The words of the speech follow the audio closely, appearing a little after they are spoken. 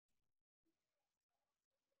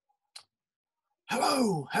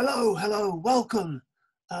Hello, hello, hello, welcome.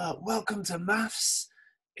 Welcome to Maths.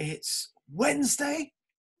 It's Wednesday.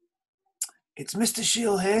 It's Mr.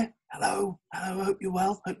 Shield here. Hello, hello, hope you're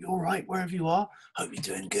well. Hope you're all right wherever you are. Hope you're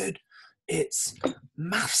doing good. It's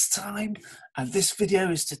Maths time, and this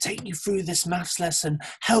video is to take you through this Maths lesson,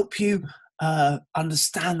 help you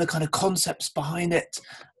understand the kind of concepts behind it,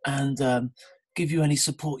 and give you any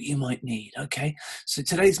support you might need, okay? So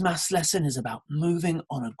today's Maths lesson is about moving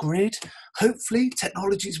on a grid. Hopefully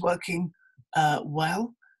technology is working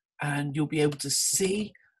well, and you'll be able to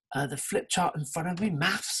see the flip chart in front of me,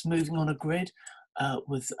 Maths moving on a grid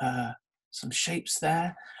with some shapes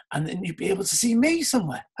there, and then you'll be able to see me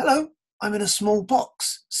somewhere. Hello, I'm in a small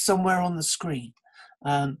box somewhere on the screen.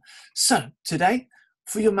 So today,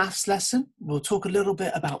 for your Maths lesson, we'll talk a little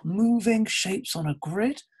bit about moving shapes on a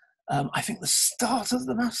grid. I think the start of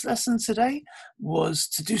the Maths lesson today was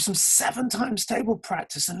to do some 7 times table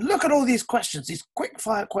practice, and look at all these questions, these quick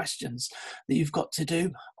fire questions that you've got to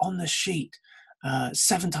do on the sheet.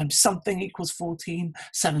 7 times something equals 14,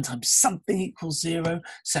 7 times something equals 0,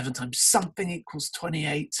 7 times something equals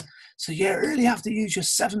 28. So you really have to use your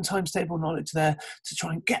 7 times table knowledge there to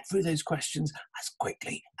try and get through those questions as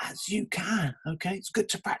quickly as you can, okay? It's good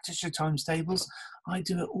to practice your times tables. I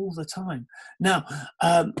do it all the time. Now,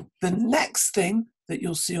 the next thing that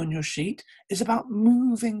you'll see on your sheet is about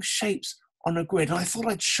moving shapes on a grid. And I thought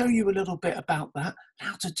I'd show you a little bit about that,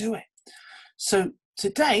 how to do it. So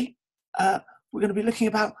today, we're going to be looking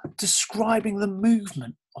about describing the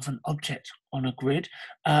movement of an object on a grid.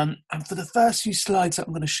 And for the first few slides that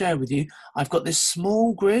I'm going to share with you, I've got this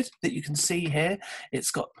small grid that you can see here.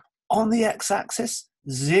 It's got on the x-axis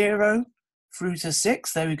 0 through to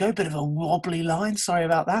 6. There we go, bit of a wobbly line, sorry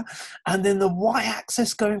about that. And then the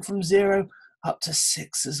y-axis going from 0 up to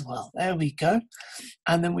 6 as well. There we go.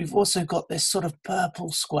 And then we've also got this sort of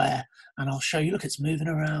purple square, and I'll show you, look, it's moving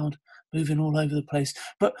around, moving all over the place.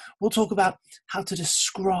 But we'll talk about how to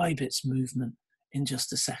describe its movement in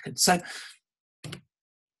just a second. So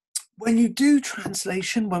when you do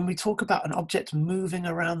translation, when we talk about an object moving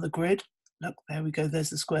around the grid, look, there we go, there's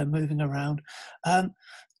the square moving around.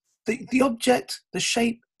 The object, the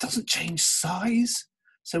shape, doesn't change size.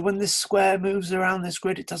 So when this square moves around this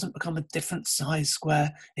grid, it doesn't become a different size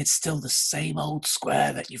square. It's still the same old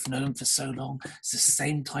square that you've known for so long. It's the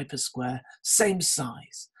same type of square, same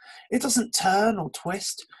size. It doesn't turn or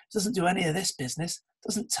twist. It doesn't do any of this business. It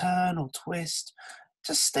doesn't turn or twist. It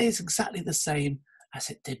just stays exactly the same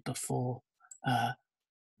as it did before,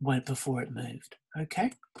 before it moved.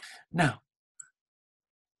 Okay? Now,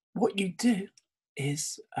 what you do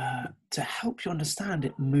is to help you understand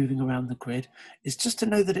it moving around the grid is just to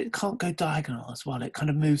know that it can't go diagonal as well. It kind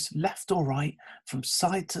of moves left or right, from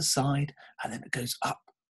side to side, and then it goes up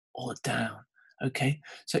or down. Okay,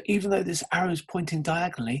 so even though this arrow is pointing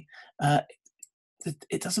diagonally,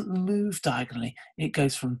 it doesn't move diagonally. It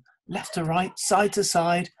goes from left to right, side to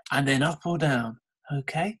side, and then up or down.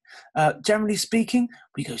 Okay, generally speaking,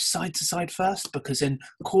 we go side to side first because in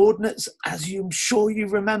coordinates, as I'm sure you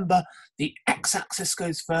remember, the x-axis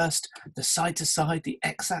goes first, the side to side, the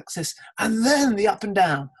x-axis, and then the up and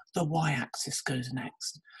down, the y-axis goes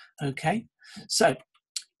next. Okay, so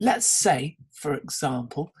let's say, for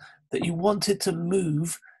example, that you wanted to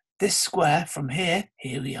move this square from here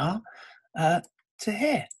we are, to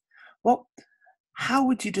here. Well, how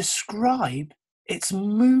would you describe its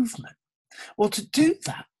movement? Well, to do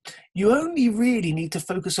that, you only really need to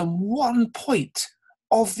focus on one point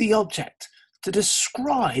of the object to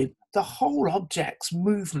describe the whole object's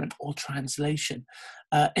movement or translation.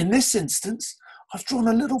 In this instance, I've drawn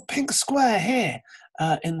a little pink square here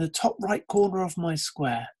in the top right corner of my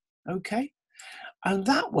square. Okay? And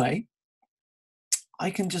that way,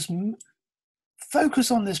 I can just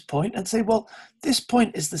focus on this point and say, well, this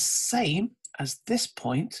point is the same as this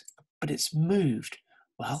point, but it's moved.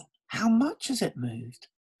 Well, how much has it moved?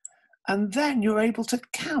 And then you're able to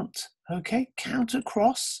count, okay? Count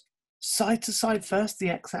across, side to side first, the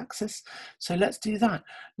x-axis. So let's do that.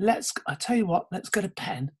 I tell you what, let's get a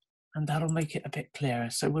pen and that'll make it a bit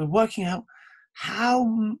clearer. So we're working out how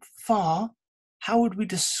would we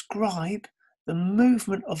describe the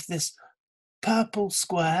movement of this purple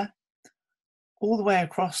square all the way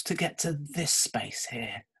across to get to this space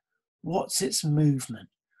here. What's its movement?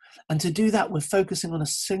 And to do that, we're focusing on a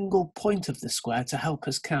single point of the square to help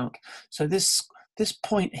us count. So this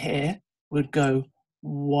point here would go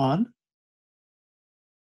 1,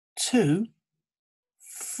 2,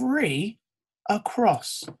 3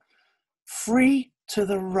 across, 3 to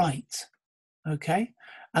the right, okay?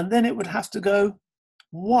 And then it would have to go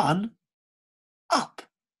 1 up.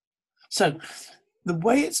 So the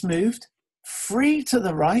way it's moved 3 to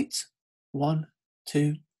the right, 1,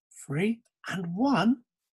 2, 3, and 1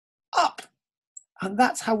 up. And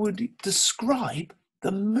that's how we'd describe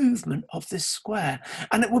the movement of this square.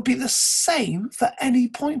 And it would be the same for any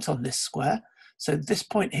point on this square. So this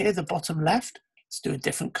point here, the bottom left, let's do a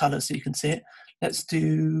different color so you can see it. Let's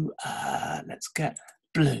do, let's get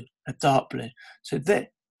blue, a dark blue. So the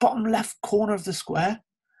bottom left corner of the square,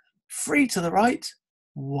 3 to the right,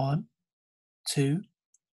 1, 2,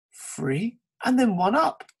 3, and then 1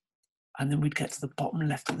 up. And then we'd get to the bottom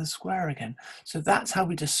left of the square again. So that's how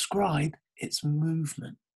we describe its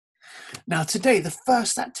movement. Now today, the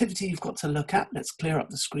first activity you've got to look at, let's clear up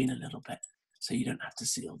the screen a little bit so you don't have to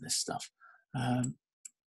see all this stuff.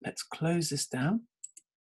 Let's close this down.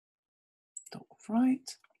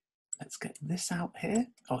 Right. Let's get this out here.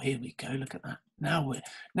 Oh, here we go. Look at that.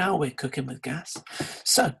 Now we're cooking with gas.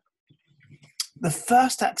 So the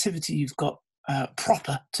first activity you've got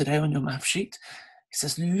proper today on your math sheet, it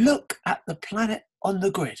says look at the planet on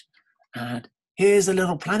the grid. And here's a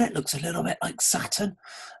little planet, looks a little bit like Saturn,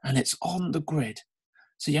 and it's on the grid.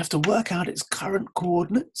 So you have to work out its current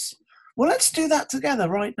coordinates. Well, let's do that together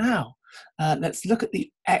right now. Let's look at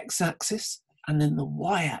the x-axis and then the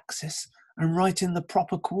y-axis and write in the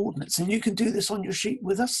proper coordinates. And you can do this on your sheet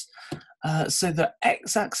with us. So the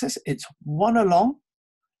x-axis, it's 1 along,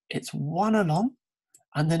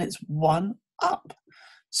 and then it's 1 up.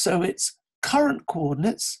 So its current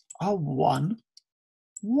coordinates are 1,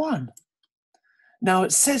 1. Now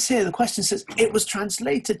it says here, the question says, it was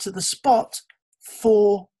translated to the spot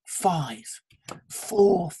 4, 5.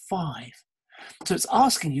 4, 5. So it's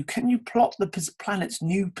asking you, can you plot the planet's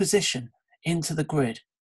new position into the grid?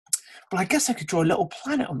 Well, I guess I could draw a little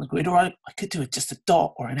planet on the grid, or I could do it just a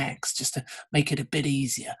dot or an X just to make it a bit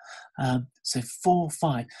easier. So 4,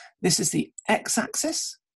 5. This is the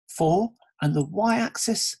x-axis, 4, and the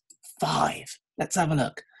y-axis, 5. Let's have a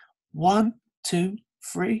look. 1, 2,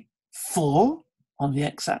 3, 4 on the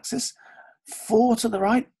x-axis. 4 to the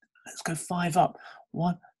right. Let's go 5 up.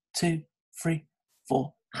 1, 2, 3,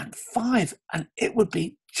 4, and 5. And it would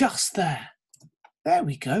be just there. There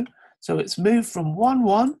we go. So it's moved from 1,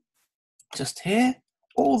 1, just here,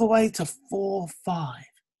 all the way to 4, 5.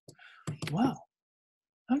 Well,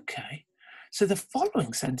 okay. So the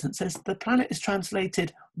following sentence says the planet is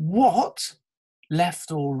translated what,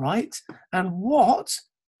 left or right, and what,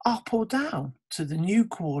 up or down, to the new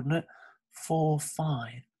coordinate 4, 5.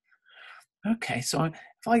 Okay, so if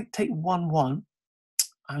I take 1, 1,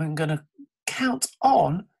 I'm going to count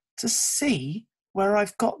on to see where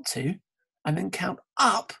I've got to, and then count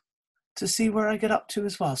up to see where I get up to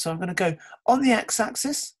as well. So I'm going to go on the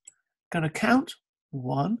x-axis, going to count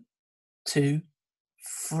 1, 2,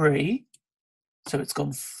 3. So it's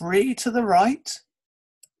gone 3 to the right.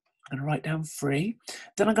 I'm going to write down 3.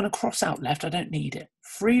 Then I'm going to cross out left. I don't need it.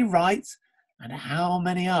 3 right, and how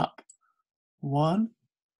many up? 1,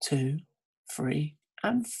 2, 3,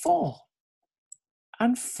 and 4.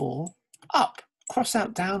 And 4 up. Cross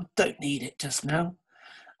out down, don't need it just now.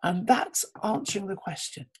 And that's answering the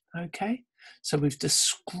question, okay? So we've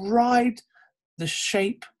described the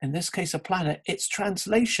shape, in this case a planet, its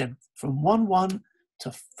translation from 1, 1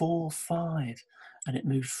 to 4, 5. And it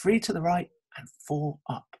moved 3 to the right and 4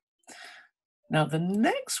 up. Now the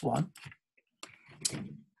next one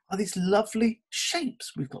are these lovely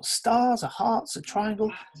shapes. We've got stars, a heart, a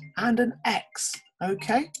triangle, and an X,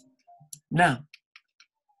 okay? Now,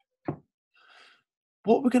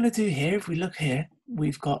 what we're going to do here, if we look here,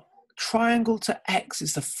 we've got triangle to X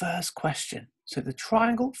is the first question. So the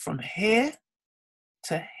triangle from here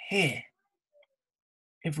to here.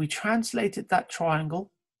 If we translated that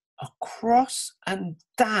triangle across and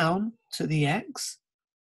down to the X,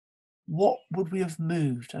 what would we have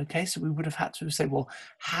moved? Okay, so we would have had to say, well,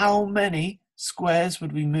 how many squares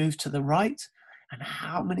would we move to the right? And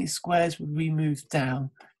how many squares would we move down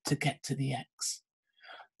to get to the X?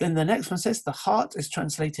 Then the next one says the heart is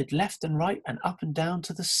translated left and right and up and down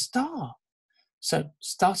to the star. So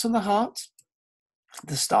start on the heart.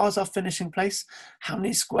 The star's our finishing place. How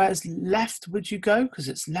many squares left would you go? Because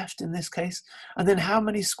it's left in this case. And then how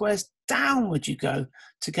many squares down would you go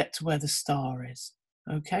to get to where the star is?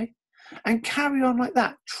 Okay. And carry on like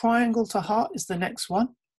that. Triangle to heart is the next one.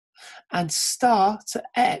 And star to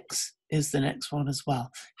X is the next one as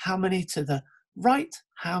well. How many to the right?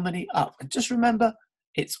 How many up? And just remember,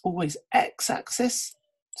 it's always x-axis,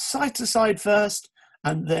 side to side first,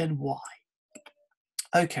 and then y.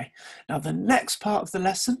 Okay, now the next part of the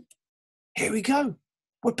lesson, here we go.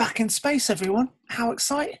 We're back in space, everyone. How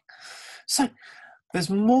exciting. So There's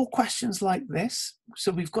more questions like this.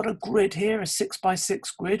 So we've got a grid here, a 6x6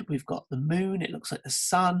 grid. We've got the moon, it looks like the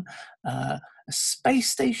sun, a space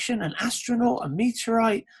station, an astronaut, a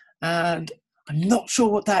meteorite, and I'm not sure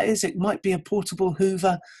what that is. It might be a portable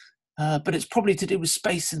Hoover, but it's probably to do with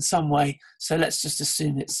space in some way. So let's just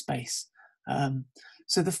assume it's space.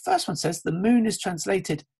 So the first one says the moon is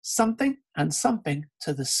translated something and something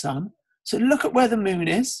to the sun. So look at where the moon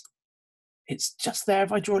is. It's just there.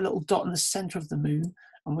 If I draw a little dot in the center of the moon,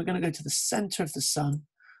 and we're going to go to the center of the sun,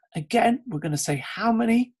 again, we're going to say how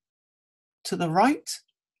many to the right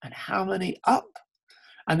and how many up.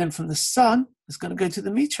 And then from the sun, it's going to go to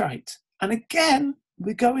the meteorite. And again,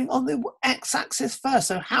 we're going on the x-axis first.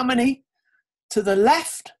 So how many to the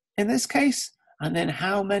left in this case, and then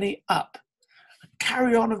how many up.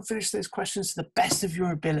 Carry on and finish those questions to the best of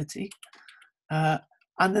your ability. And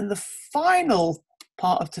then the final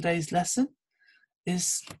part of today's lesson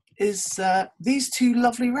is these two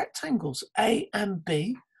lovely rectangles, A and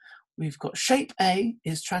B. We've got shape A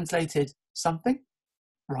is translated something,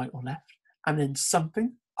 right or left, and then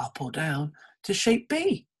something, up or down, to shape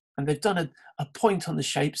B. And they've done a point on the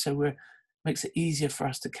shape, so it makes it easier for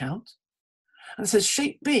us to count. And it says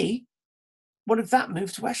shape B, what if that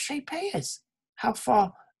moved to where shape A is? How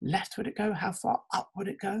far left would it go? How far up would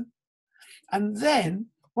it go? And then,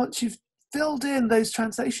 once you've filled in those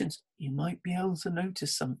translations, you might be able to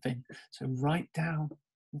notice something. So write down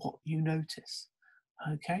what you notice.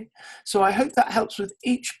 Okay, so I hope that helps with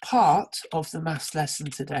each part of the maths lesson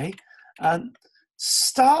today.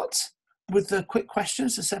 Start with the quick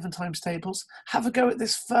questions, the 7 times tables. Have a go at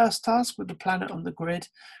this first task with the planet on the grid,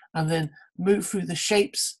 and then move through the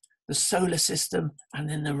shapes, the solar system, and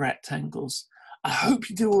then the rectangles. I hope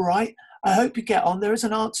you do all right. I hope you get on. There is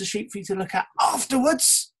an answer sheet for you to look at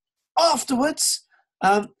afterwards.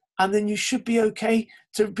 And then you should be okay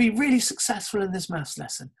to be really successful in this maths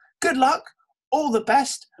lesson. Good luck, all the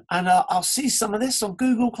best, and I'll see some of this on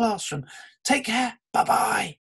Google Classroom. Take care, bye-bye.